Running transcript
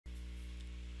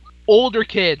older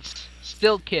kids.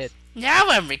 Still kid. Now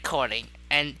I'm recording,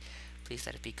 and please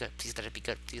let it be good. Please let it be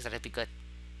good. Please let it be good.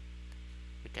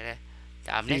 We did it.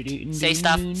 Dominic, say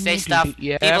stuff. Say stuff.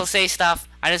 Yeah. People say stuff.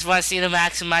 I just want to see the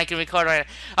max and mic and record right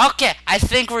now. Okay, I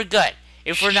think we're good.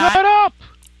 If we're not, Shut up!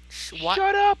 What?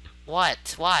 Shut up!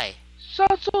 What? Why?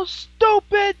 Sounds so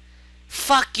stupid.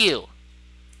 Fuck you.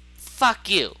 Fuck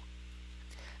you.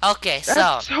 Okay,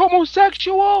 That's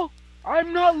homosexual.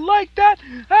 I'm not like that.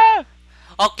 Ah!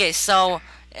 Okay, so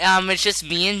it's just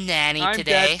me and Danny I'm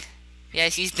today. dead.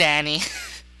 Yes, he's Danny.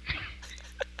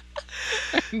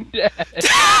 I'm dead.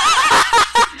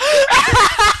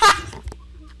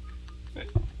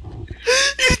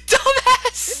 You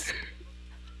dumbass!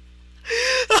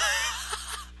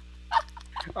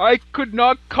 I could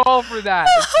not call for that.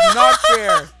 It's not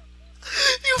fair.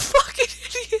 You fucking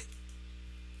idiot!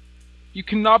 You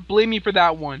cannot blame me for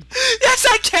that one. Yes,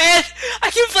 I can!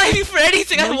 I can blame you for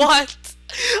anything I want!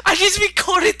 I just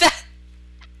recorded that!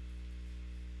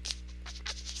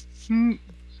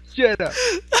 Shut up.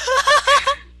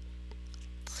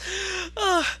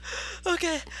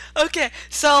 Okay,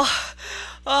 so,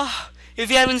 if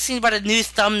you haven't seen about a new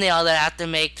thumbnail that I have to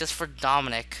make just for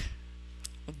Dominic.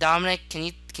 Dominic, can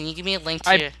you give me a link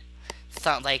to your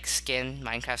skin,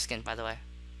 Minecraft skin, by the way,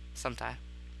 sometime.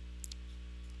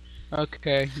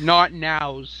 Okay, not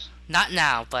nows. Not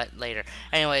now, but later.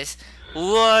 Anyways,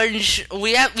 we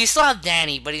still have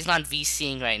Danny, but he's not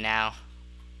VCing right now.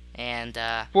 And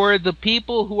for the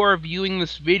people who are viewing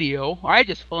this video, I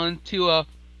just fell into a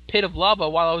pit of lava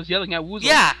while I was yelling at Woozle.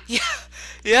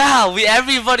 Yeah.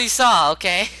 Everybody saw.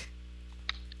 Okay.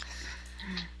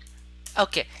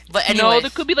 Okay, but anyways. No, there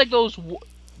could be like those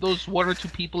one or two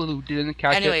people who didn't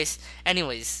catch it.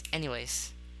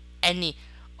 Anyways.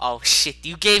 Oh shit!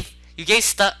 You gave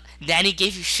stuff. Danny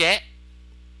gave you shit.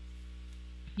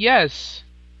 Yes.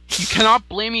 You cannot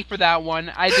blame me for that one.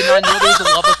 I did not know there was a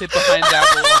lava pit behind that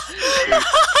wall.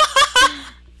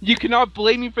 You cannot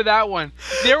blame me for that one.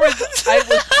 I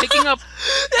was picking up.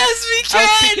 Yes, we can. I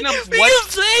was picking up we can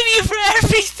blame you for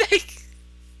everything.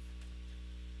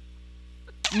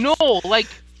 No, like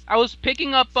I was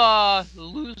picking up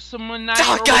lose someone night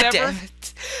or whatever. Damn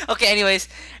it. Okay, anyways,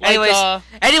 like, I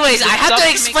have to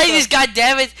explain this.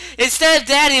 Goddammit! Instead of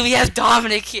Danny, we have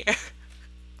Dominic here.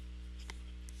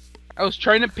 I was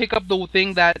trying to pick up the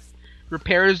thing that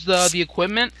repairs the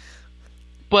equipment,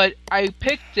 but I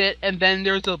picked it, and then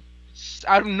there's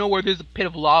out of nowhere there's a pit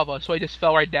of lava, so I just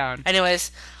fell right down.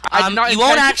 Anyways, you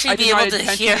won't actually be able to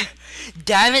hear.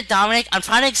 Damn it, Dominic! I'm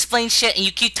trying to explain shit, and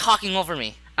you keep talking over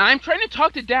me. I'm trying to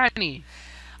talk to Danny.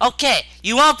 Okay,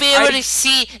 you won't be able to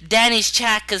see Danny's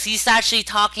chat because he's actually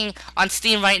talking on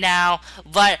Steam right now,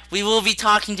 but we will be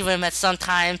talking to him at some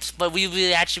times, but we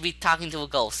will actually be talking to a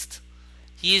ghost.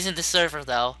 He is in the server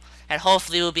though, and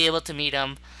hopefully we'll be able to meet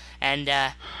him. And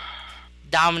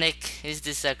Dominic is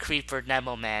this creeper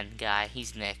Nemo man guy.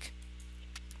 He's Nick.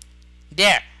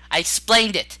 There, I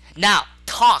explained it. Now,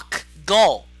 talk.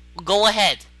 Go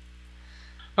ahead.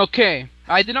 Okay,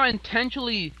 I did not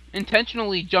intentionally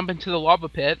jump into the lava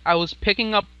pit. I was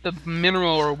picking up the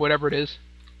mineral or whatever it is,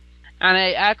 and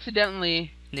I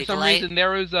accidentally, for some reason,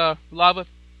 there was a lava.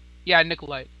 Yeah,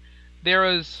 Nicolite. There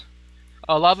was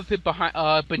a lava pit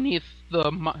beneath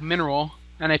the mineral,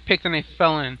 and I picked and I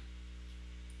fell in.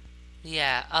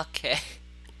 Yeah, okay.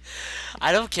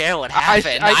 I don't care what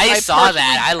happened. I saw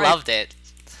that. I loved it.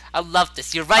 I loved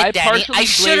this. You're right, Danny. I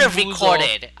should have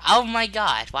recorded. Oh my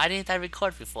god. Why didn't I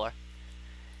record before?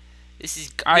 This is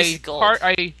gold.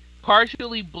 I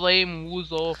partially blame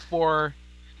Woozle for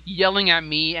yelling at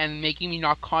me and making me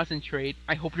not concentrate.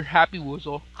 I hope you're happy,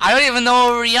 Woozle. I don't even know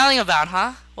what we were yelling about,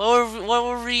 huh? What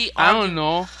were we I don't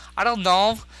know. I don't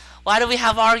know. Why do we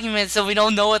have arguments and we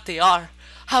don't know what they are?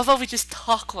 How about we just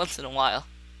talk once in a while?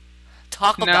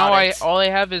 Talk about it. All I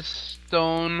have is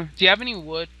stone. Do you have any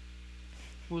wood,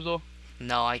 Woozle?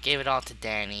 No, I gave it all to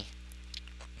Danny.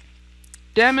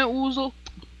 Damn it, Woozle.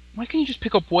 Why can't you just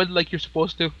pick up wood like you're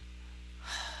supposed to?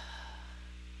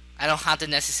 I don't have the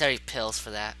necessary pills for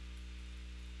that.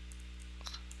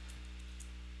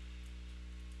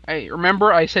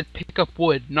 Remember I said pick up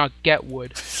wood, not get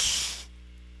wood.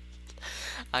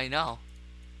 I know.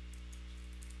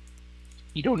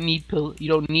 You don't need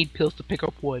pills to pick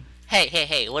up wood.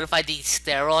 Hey, what if I need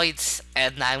steroids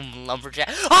and I'm lumberjack?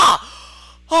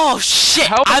 Oh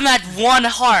shit! I'm at 1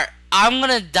 heart. I'm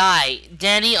gonna die.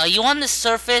 Danny, are you on the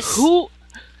surface? Who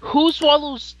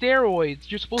swallows steroids?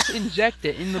 You're supposed to inject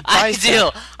it in the bicep. I do.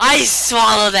 I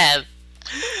swallow them.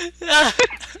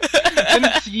 And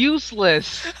it's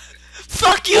useless.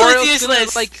 Fuck you, it's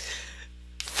useless.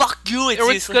 Fuck you, it's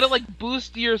useless. It's gonna like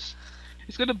boost your.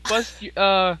 It's gonna bust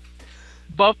your.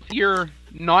 buff your,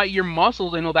 not your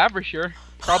muscles, I know that for sure.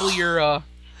 Probably your,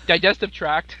 digestive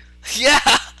tract. Yeah!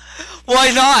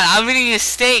 Why not? I'm eating a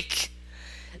steak.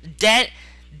 Danny,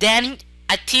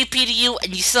 I TP'd you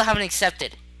and you still haven't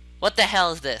accepted. What the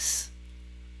hell is this?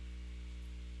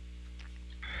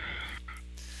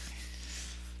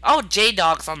 Oh,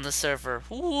 J-Dog's on the server.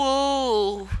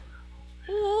 Whoa.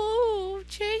 Whoa,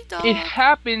 J-Dog. It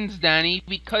happens, Danny,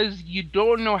 because you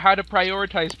don't know how to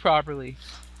prioritize properly.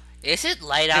 Is it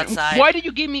light outside? Why did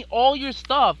you give me all your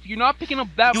stuff? You're not picking up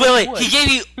that much Wait, wood. he gave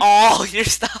you all your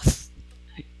stuff?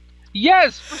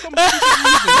 Yes, for some stupid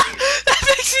reason. That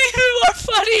makes it even more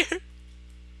funnier.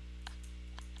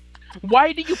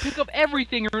 Why did you pick up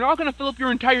everything? You're not gonna fill up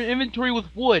your entire inventory with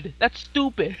wood. That's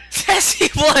stupid. Yes, he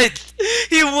would.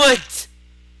 He would.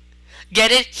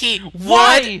 Get it? He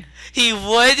Why? would. He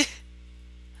would.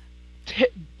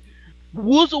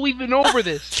 Woozle, we've been over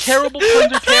this. Terrible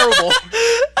puns are terrible.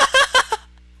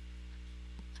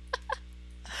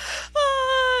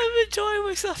 Oh, I'm enjoying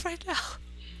myself right now.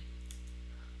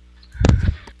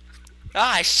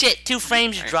 Ah, shit. 2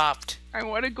 frames dropped. I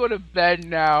want to go to bed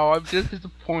now. I'm just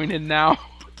disappointed now.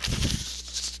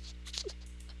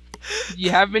 Do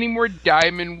you have any more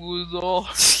diamond, Woozle?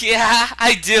 Yeah,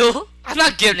 I do. I'm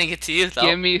not giving it to you though.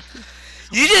 Give me.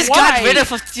 You just got rid of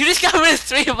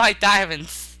 3 of my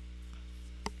diamonds.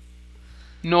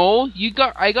 No,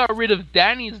 I got rid of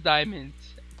Danny's diamonds.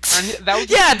 And that was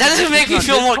yeah, that doesn't make me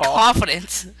feel more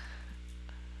confident.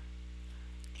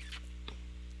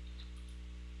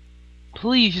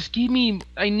 Please, just give me.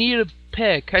 I need a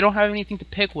pick. I don't have anything to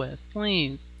pick with.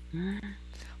 Please.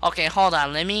 Okay, hold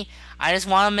on. I just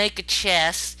want to make a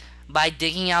chest by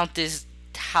digging out this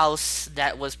house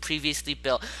that was previously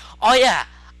built. Oh yeah,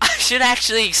 I should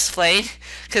actually explain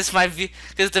because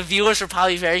the viewers were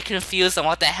probably very confused on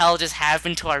what the hell just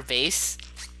happened to our base.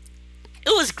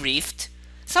 It was griefed.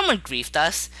 Someone griefed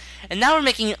us, and now we're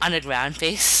making an underground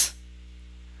base.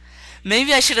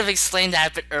 Maybe I should have explained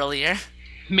that a bit earlier.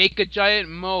 Make a giant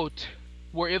moat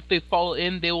where if they fall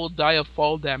in, they will die of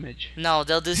fall damage. No,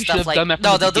 they'll do stuff like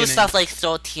they'll do stuff like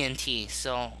throw TNT.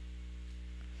 So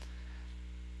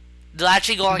they'll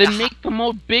actually go. Then make the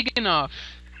moat big enough.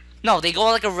 No, they go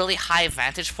like a really high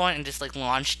vantage point and just like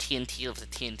launch TNT with the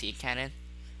TNT cannon.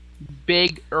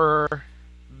 Bigger.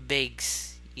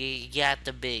 Bigs. Yeah,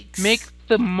 the bigs. Make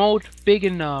the moat big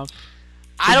enough.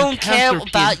 I don't care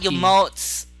about your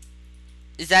moats.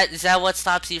 Is that what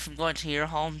stops you from going to your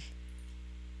home?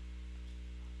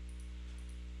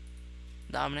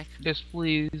 Dominic? Yes,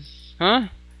 please. Huh?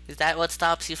 Is that what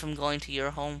stops you from going to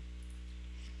your home?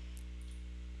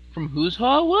 From whose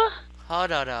home? What?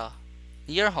 Hold on.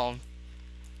 Your home.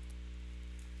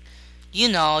 You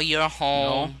know, your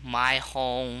home, no. My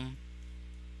home.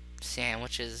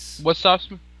 Sandwiches. What stops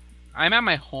me? I'm at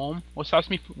my home. What stops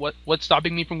me? What's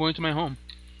stopping me from going to my home?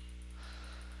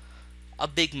 A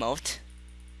big moat.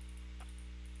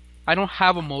 I don't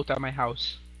have a moat at my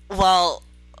house. Well,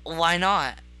 why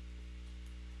not?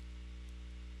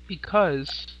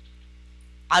 Because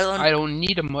I don't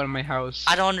need a moat in my house.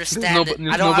 I don't understand it.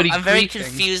 I'm very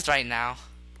confused right now.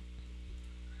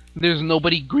 There's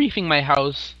nobody griefing my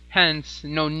house, hence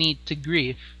no need to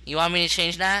grief. You want me to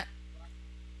change that?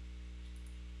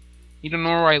 You don't know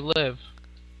where I live.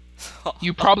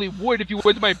 You probably would if you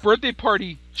went to my birthday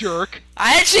party, jerk.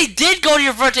 I actually did go to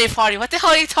your birthday party. What the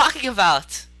hell are you talking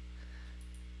about?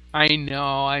 I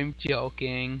know, I'm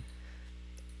joking.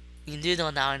 You do know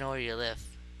now I know where you live.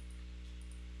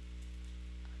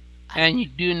 And you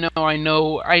do know I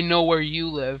know where you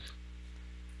live.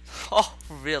 Oh,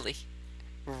 really?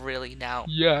 Really now?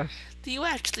 Yes. Do you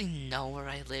actually know where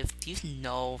I live? Do you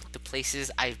know the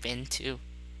places I've been to?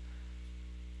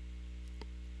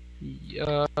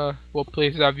 What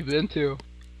places have you been to?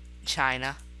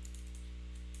 China.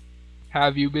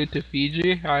 Have you been to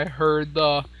Fiji? I heard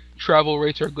the travel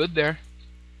rates are good there.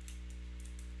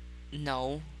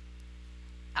 No.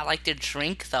 I like to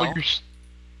drink though.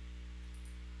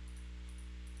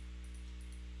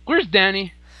 Where's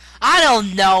Danny? I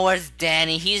don't know where's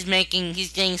Danny. He's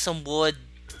getting some wood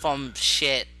from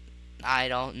shit. I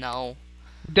don't know.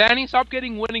 Danny, stop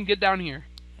getting wood and get down here.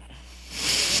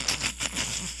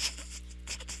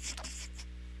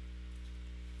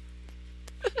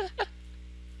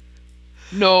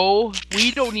 No,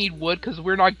 we don't need wood because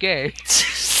we're not gay.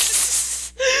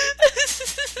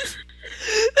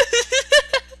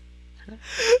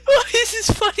 Why is this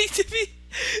funny to me?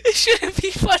 It shouldn't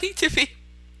be funny to me.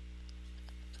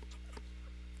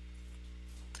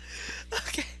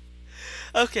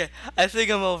 Okay, I think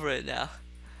I'm over it now.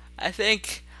 I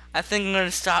think I think I'm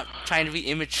gonna stop trying to be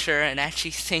immature and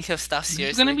actually think of stuff seriously.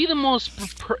 This is gonna be the most.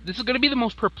 This is gonna be the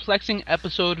most perplexing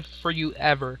episode for you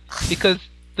ever, because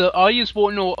the audience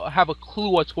won't have a clue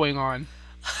what's going on.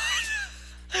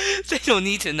 They don't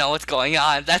need to know what's going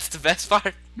on. That's the best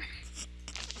part.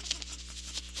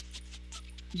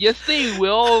 Yes, they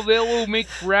will. They will make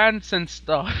rants and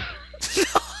stuff.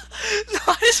 No,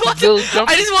 I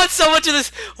just want someone to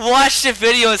just watch the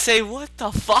video and say, "What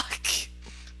the fuck?"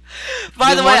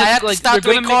 By the way, I have to stop the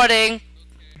recording.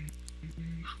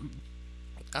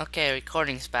 Okay,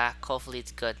 recording's back. Hopefully,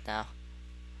 it's good now.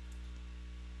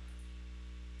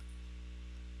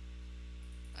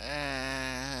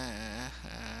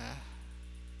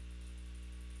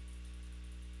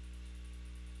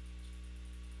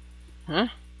 Huh?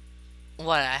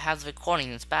 What? I have the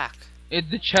recording. It's back.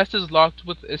 The chest is locked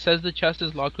with. It says the chest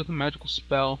is locked with a magical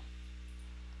spell.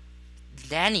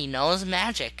 Danny knows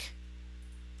magic.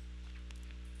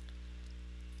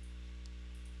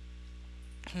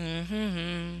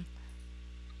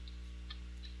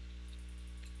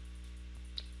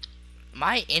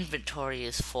 My inventory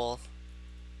is full.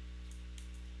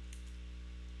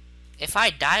 If I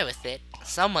die with it,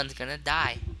 someone's gonna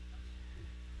die.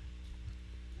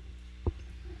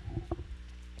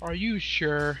 Are you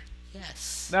sure?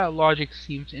 Yes. That logic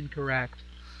seems incorrect.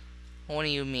 What do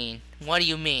you mean? What do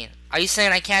you mean? Are you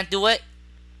saying I can't do it?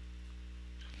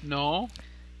 No.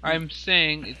 I'm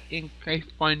saying I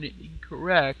find it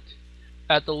incorrect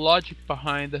that the logic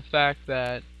behind the fact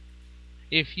that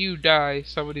if you die,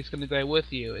 somebody's gonna die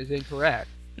with you is incorrect.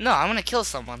 No, I'm gonna kill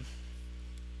someone.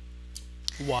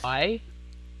 Why?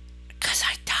 Because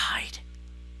I died.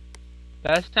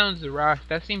 That seems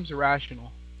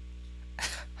irrational.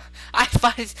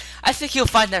 I think you'll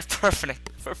find that perfectly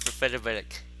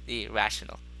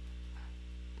rational.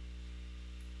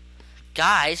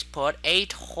 Guys, put a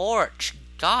torch.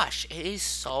 Gosh, it is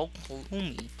so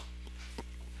gloomy.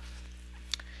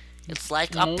 It's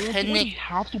like a picnic. We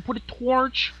have to put a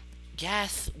torch.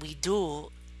 Yes, we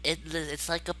do. It's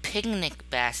like a picnic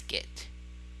basket.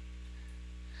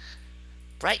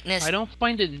 Brightness. I don't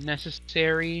find it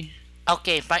necessary.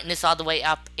 Okay, brightness all the way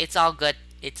up. It's all good.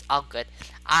 It's all good.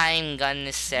 I'm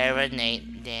gonna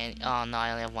serenade Danny. Oh no, I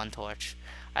only have one torch.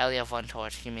 I only have one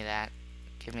torch. Give me that.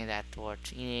 Give me that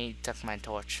torch. You took my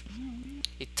torch.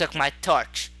 You took my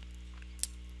torch.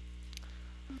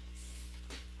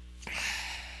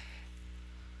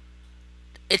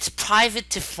 It's private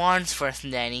to Farnsworth,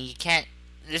 Danny. You can't.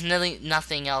 There's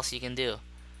nothing else you can do.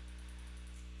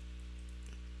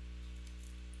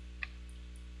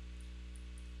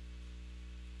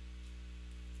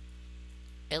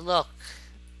 Hey, look.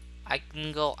 I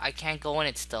can't go in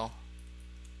it still.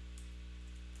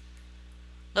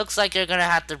 Looks like you're gonna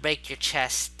have to break your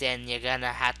chest, then you're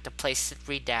gonna have to place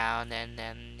it down, and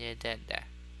then you're dead there.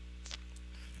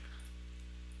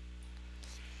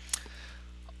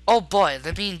 Oh boy,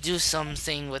 let me do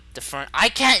something with the furnace. I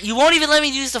can't. You won't even let me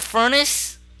use the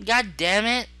furnace? God damn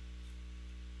it.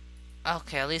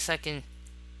 Okay, at least I can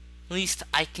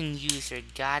use your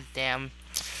goddamn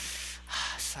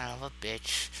son of a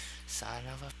bitch. Son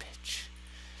of a bitch.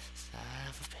 Son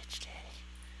of a bitch, Daddy.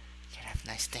 Can't have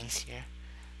nice things here.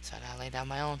 So I lay down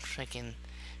my own freaking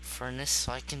furnace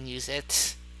so I can use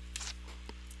it.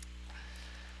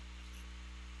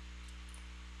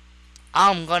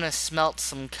 I'm gonna smelt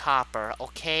some copper,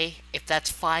 okay? If that's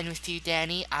fine with you,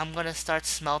 Danny, I'm gonna start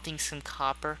smelting some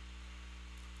copper.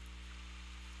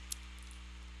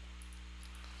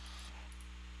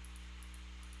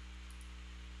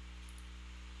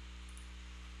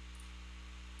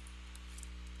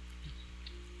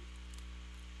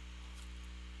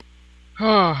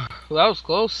 Well, that was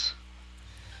close.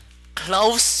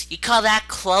 Close? You call that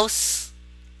close?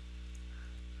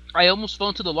 I almost fell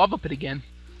into the lava pit again.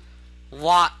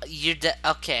 What? You're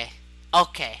okay.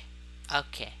 Okay.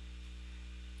 Okay.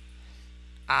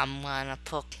 I'm gonna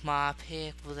put my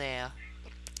pick there.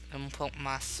 And put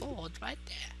my sword right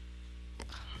there.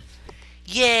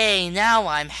 Yay! Now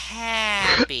I'm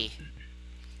happy.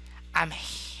 I'm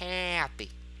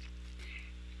happy.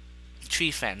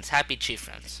 Tree Friends. Happy Tree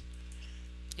Friends.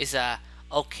 Is a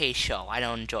okay show. I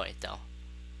don't enjoy it though.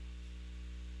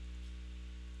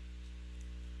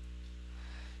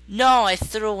 No, I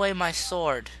threw away my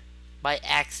sword by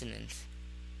accident.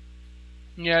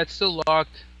 Yeah, it's still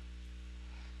locked.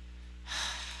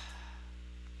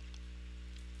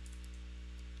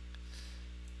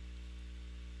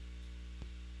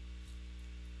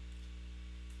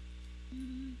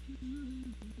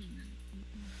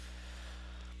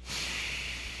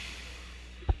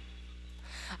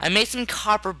 I made some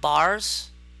copper bars.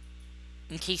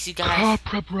 in case you guys.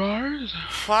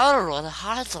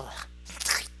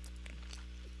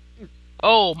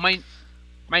 Oh,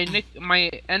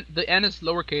 the N is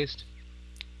lowercase.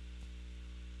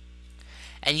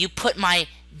 And you put my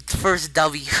first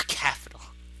W capital.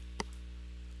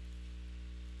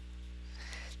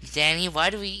 Danny, why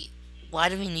do we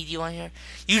need you on here?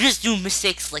 You just do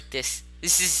mistakes like this.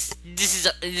 This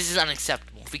is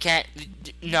unacceptable. We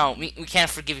can't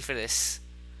forgive you for this.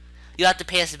 You have to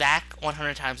pay us back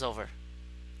 100 times over.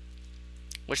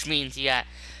 Which means you have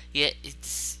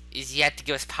to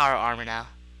give us power armor now.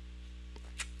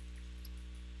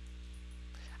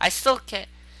 I still can't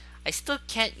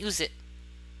use it.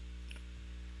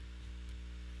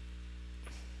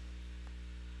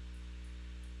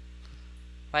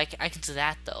 Like, I can do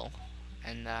that though,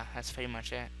 and that's pretty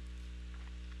much it.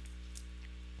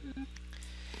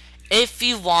 If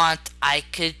you want, I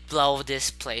could blow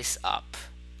this place up.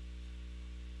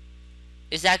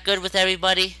 Is that good with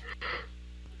everybody?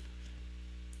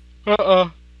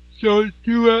 Don't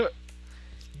do it.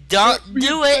 Don't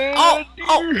do it. Oh!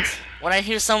 When I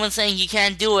hear someone saying you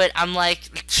can't do it, I'm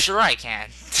like, sure I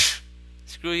can.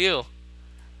 Screw you.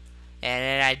 And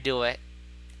then I do it.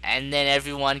 And then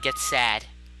everyone gets sad.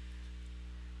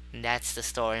 And that's the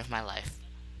story of my life.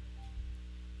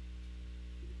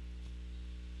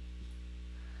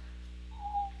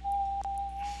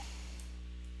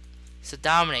 So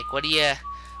Dominic, what do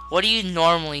you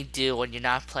normally do when you're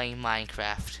not playing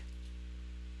Minecraft?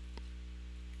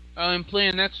 I'm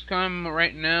playing XCOM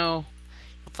right now.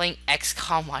 You're playing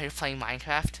XCOM while you're playing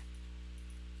Minecraft?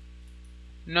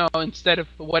 No, instead of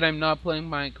when I'm not playing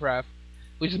Minecraft,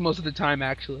 which is most of the time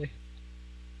actually.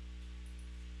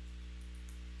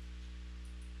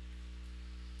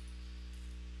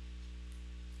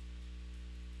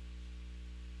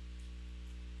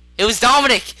 It was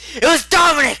Dominic! It was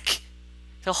Dominic!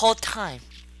 The whole time.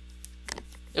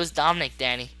 It was Dominic,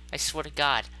 Danny. I swear to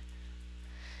God.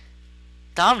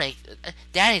 Dominic,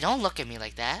 Danny, don't look at me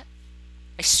like that.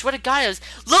 I swear to God, it was.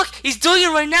 Look, he's doing it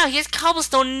right now. He has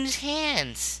cobblestone in his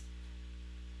hands.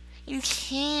 In his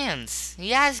hands.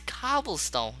 He has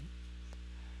cobblestone.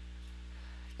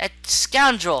 That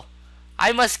scoundrel.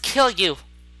 I must kill you.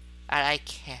 And I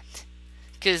can't.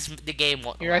 Because the game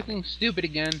won't. You're acting stupid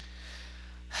again.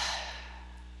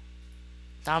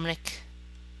 Dominic,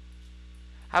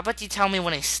 how about you tell me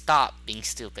when I stop being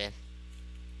stupid?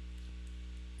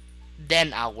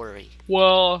 Then I'll worry.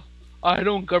 Well, I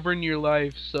don't govern your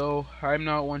life, so I'm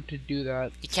not one to do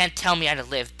that. You can't tell me how to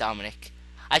live, Dominic.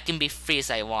 I can be free as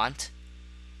I want.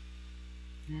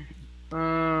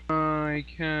 I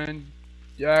can't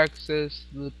access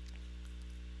the...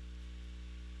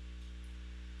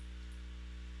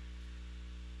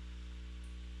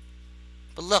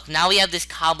 But look, now we have this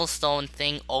cobblestone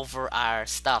thing over our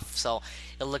stuff, so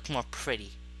it'll look more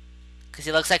pretty. Because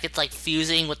it looks like it's like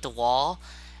fusing with the wall,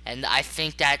 and I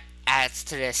think that adds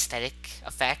to the aesthetic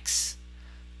effects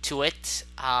to it.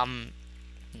 And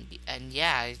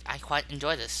yeah, I quite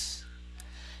enjoy this.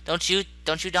 Don't you,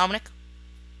 Dominic?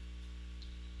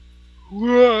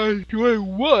 What? Do I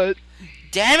what?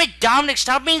 Damn it, Dominic,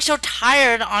 stop being so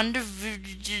tired on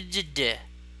the...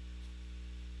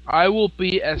 I will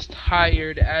be as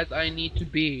tired as I need to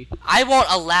be. I won't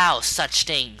allow such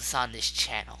things on this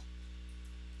channel.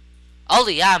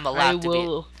 Only I'm allowed to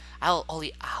be. I'll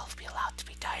be allowed to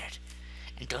be tired.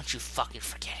 And don't you fucking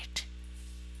forget it.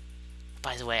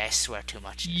 By the way, I swear too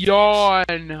much. Yawn.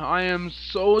 I am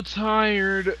so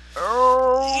tired.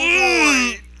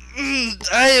 Oh.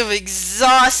 I am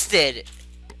exhausted.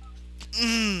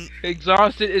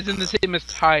 Exhausted isn't the same as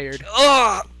tired.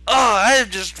 I'm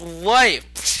just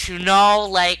wiped, you know,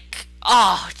 like,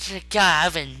 oh, God,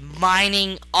 I've been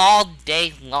mining all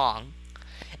day long,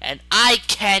 and I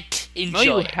can't enjoy it.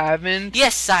 No, you haven't.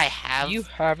 Yes, I have. You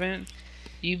haven't.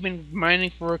 You've been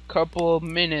mining for a couple of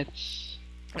minutes.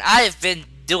 I've been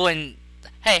doing...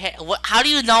 Hey, how do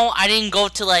you know I didn't go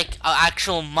to, like, an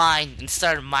actual mine and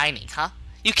start mining, huh?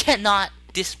 You cannot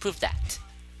disprove that.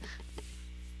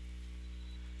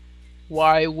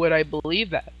 Why would I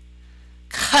believe that?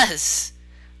 'Cause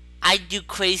I do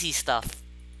crazy stuff.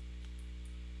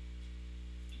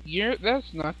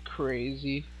 That's not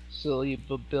crazy, silly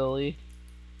Billy.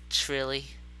 Trilly.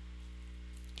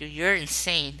 You're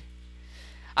insane.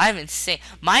 I'm insane.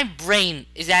 My brain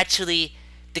is actually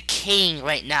decaying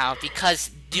right now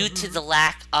because due to the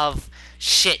lack of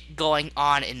shit going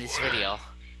on in this video.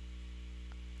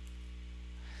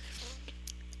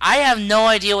 I have no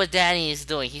idea what Danny is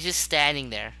doing. He's just standing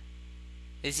there.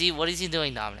 What is he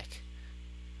doing, Dominic?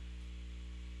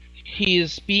 He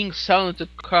is being silent to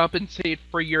compensate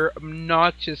for your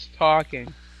obnoxious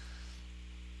talking.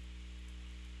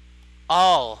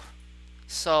 Oh,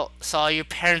 so are your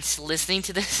parents listening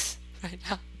to this right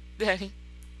now, Danny?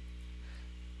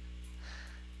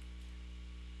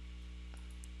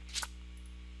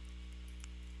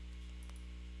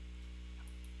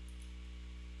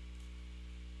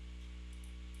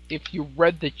 If you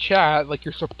read the chat like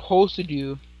you're supposed to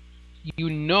do, you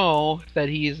know that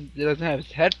he doesn't have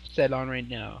his headset on right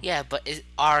now. Yeah, but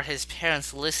are his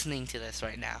parents listening to this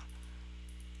right now?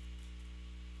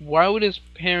 Why would his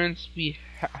parents be?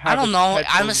 I don't know.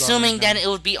 I'm assuming that it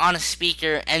would be on a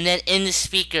speaker, and then in the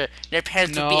speaker, their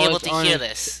parents would be able to hear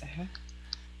this.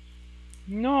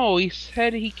 No, he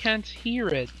said he can't hear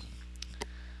it.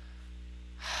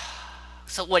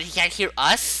 So what? He can't hear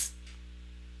us?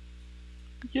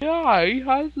 Yeah, he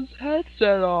has his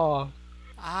headset off.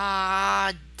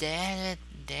 Ah, damn it,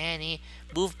 Danny.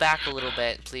 Move back a little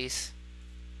bit, please.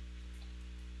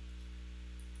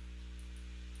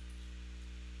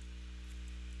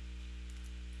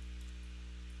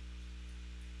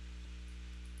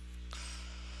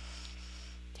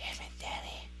 Damn it,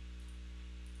 Danny.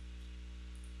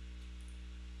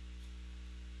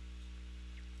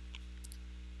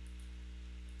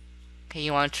 Okay,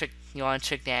 you want to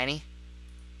trick Danny?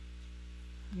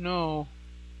 No.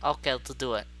 Okay, let's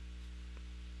do it.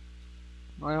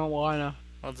 I don't wanna.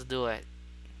 Let's do it.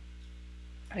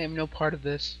 I am no part of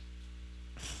this.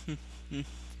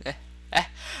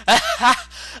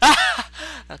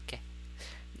 Okay.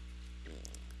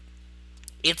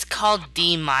 It's called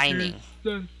demining.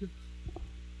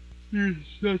 You're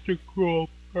such a cruel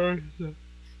person.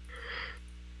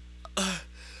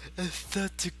 It's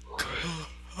such a cruel.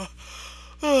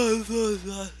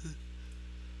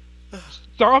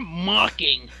 Stop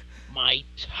mocking my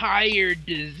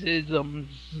tiredisms.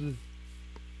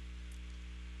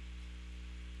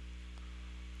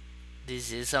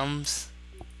 Isms?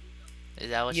 Is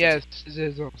that what yes,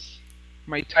 isms.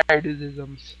 My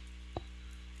tiredisms.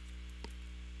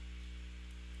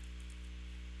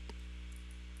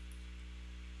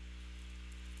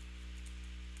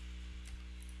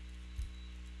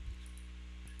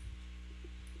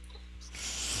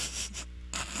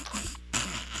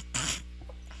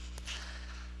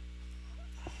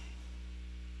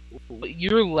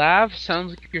 Your laugh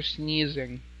sounds like you're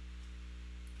sneezing.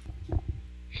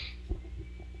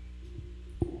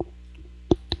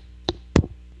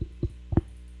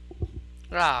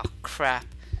 Oh crap.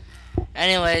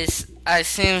 Anyways, it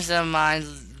seems that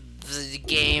the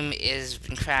game is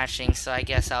been crashing, so I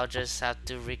guess I'll just have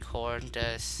to record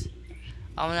this.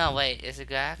 Oh no, wait, is it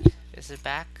back? Is it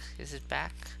back? Is it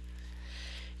back?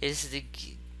 Is the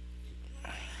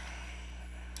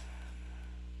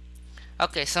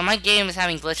Okay, so my game is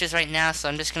having glitches right now, so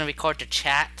I'm just gonna record the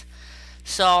chat.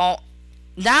 So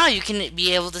now you can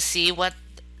be able to see what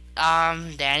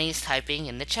Danny's typing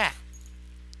in the chat.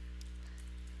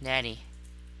 Danny.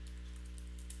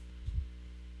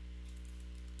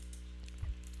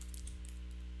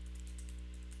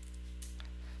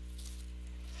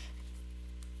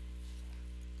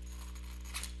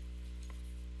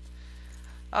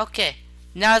 Okay,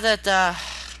 now that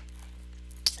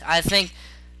I think.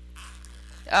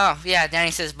 Oh yeah,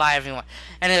 Danny says bye everyone.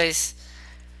 Anyways,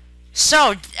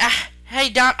 so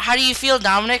hey how do you feel,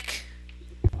 Dominic?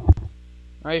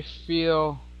 I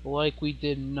feel like we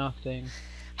did nothing.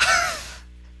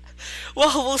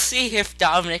 Well, we'll see if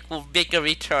Dominic will make a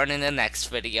return in the next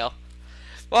video.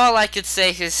 All I could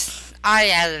say is I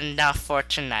had enough for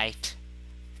tonight.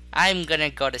 I'm gonna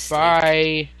go to sleep.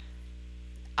 Bye.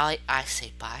 I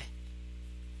say bye.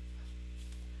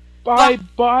 Bye,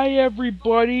 bye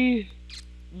everybody.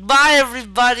 Bye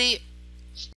everybody.